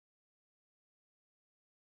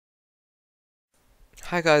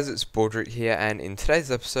Hi guys, it's Baldrick here, and in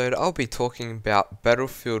today's episode I'll be talking about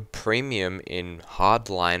Battlefield Premium in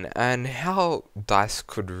Hardline and how DICE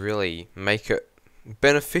could really make it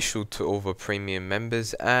beneficial to all the premium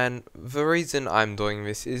members. And the reason I'm doing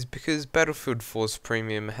this is because Battlefield 4's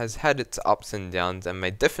premium has had its ups and downs, and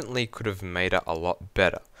they definitely could have made it a lot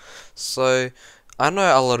better. So I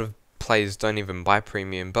know a lot of players don't even buy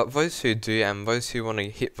premium, but those who do and those who want to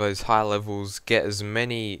hit those high levels, get as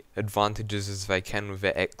many advantages as they can with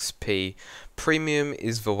their XP, premium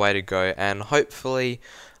is the way to go, and hopefully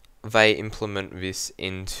they implement this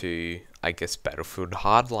into, I guess, Battlefield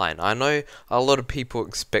Hardline. I know a lot of people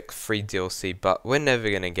expect free DLC, but we're never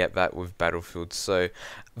going to get that with Battlefield, so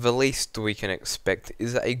the least we can expect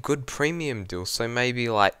is a good premium deal. So maybe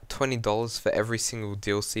like $20 for every single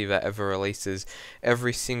DLC that ever releases,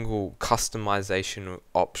 every single customization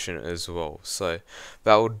option as well. So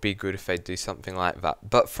that would be good if they do something like that.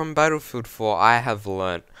 But from Battlefield 4, I have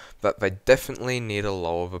learnt that they definitely need to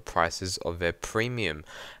lower the prices of their premium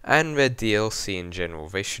and their DLC in general.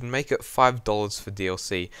 They should make it $5 for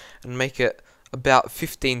DLC and make it about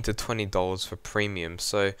 $15 to $20 for premium.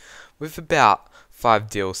 So with about 5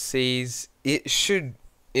 DLCs,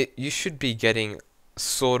 you should be getting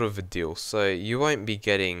sort of a deal. So you won't be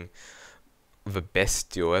getting the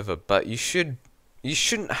best deal ever, but you shouldn't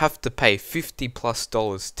have to pay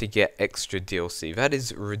 $50+ to get extra DLC. That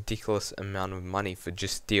is a ridiculous amount of money for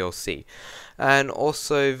just DLC. And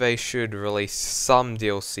also they should release some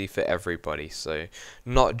DLC for everybody, so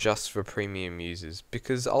not just for premium users,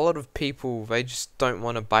 because a lot of people, they just don't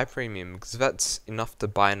want to buy premium because that's enough to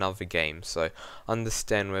buy another game. So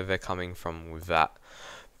understand where they're coming from with that.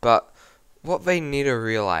 But what they need to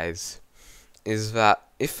realize is that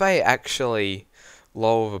if they actually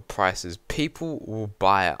lower the prices, people will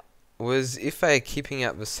buy it. Whereas if they are keeping it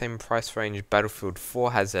at the same price range Battlefield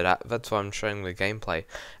 4 has it at, that's why I'm showing the gameplay,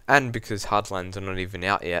 and because Hardlines are not even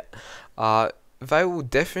out yet, they will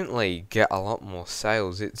definitely get a lot more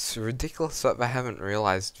sales. It's ridiculous that they haven't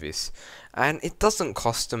realized this, and it doesn't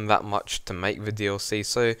cost them that much to make the DLC,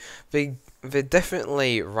 so they're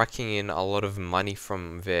definitely racking in a lot of money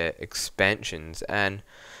from their expansions. And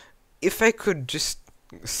if they could just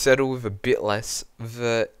settle with a bit less,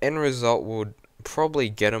 the end result would probably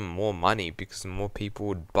get them more money because more people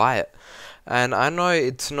would buy it. And I know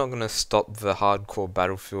it's not going to stop the hardcore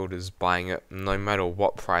Battlefielders buying it no matter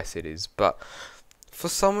what price it is, but for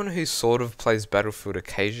someone who sort of plays Battlefield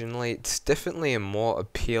occasionally, it's definitely a more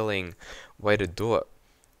appealing way to do it.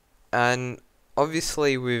 And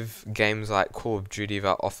obviously with games like Call of Duty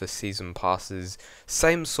that offer season passes,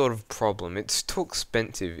 same sort of problem. It's too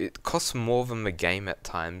expensive. It costs more than the game at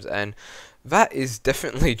times, and that is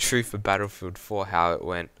definitely true for Battlefield 4, how it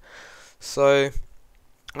went. So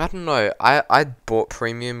I don't know, I bought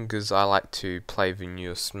premium because I like to play the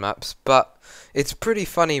newest maps, but it's pretty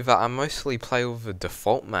funny that I mostly play all the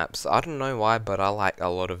default maps. I don't know why, but I like a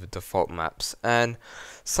lot of the default maps. And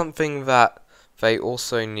something that they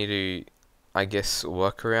also need to, I guess,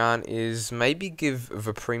 work around is maybe give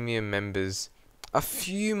the premium members a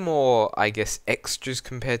few more, I guess, extras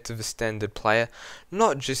compared to the standard player.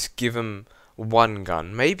 Not just give them one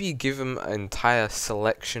gun, maybe give them an entire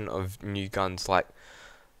selection of new guns. Like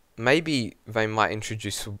maybe they might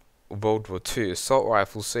introduce World War II assault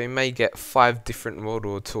rifles, so you may get 5 different World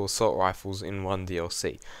War II assault rifles in one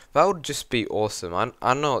DLC. That would just be awesome.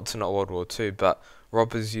 I know it's not World War II, but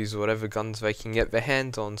robbers use whatever guns they can get their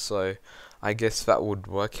hands on, so I guess that would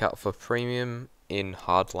work out for premium in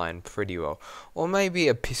Hardline pretty well. Or maybe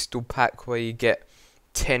a pistol pack where you get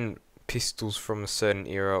 10 pistols from a certain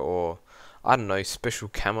era, or I don't know, special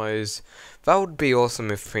camos. That would be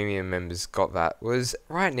awesome if premium members got that. Whereas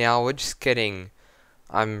right now we're just getting,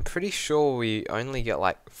 I'm pretty sure we only get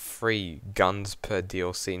like 3 guns per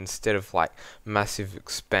DLC instead of like massive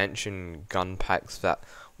expansion gun packs that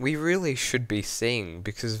we really should be seeing,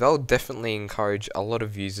 because they'll definitely encourage a lot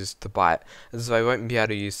of users to buy it, as they won't be able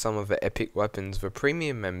to use some of the epic weapons the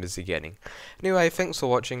premium members are getting. Anyway, thanks for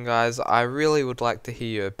watching guys. I really would like to hear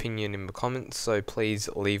your opinion in the comments, so please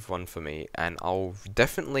leave one for me and I'll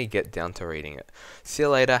definitely get down to reading it. See you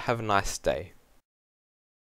later, have a nice day.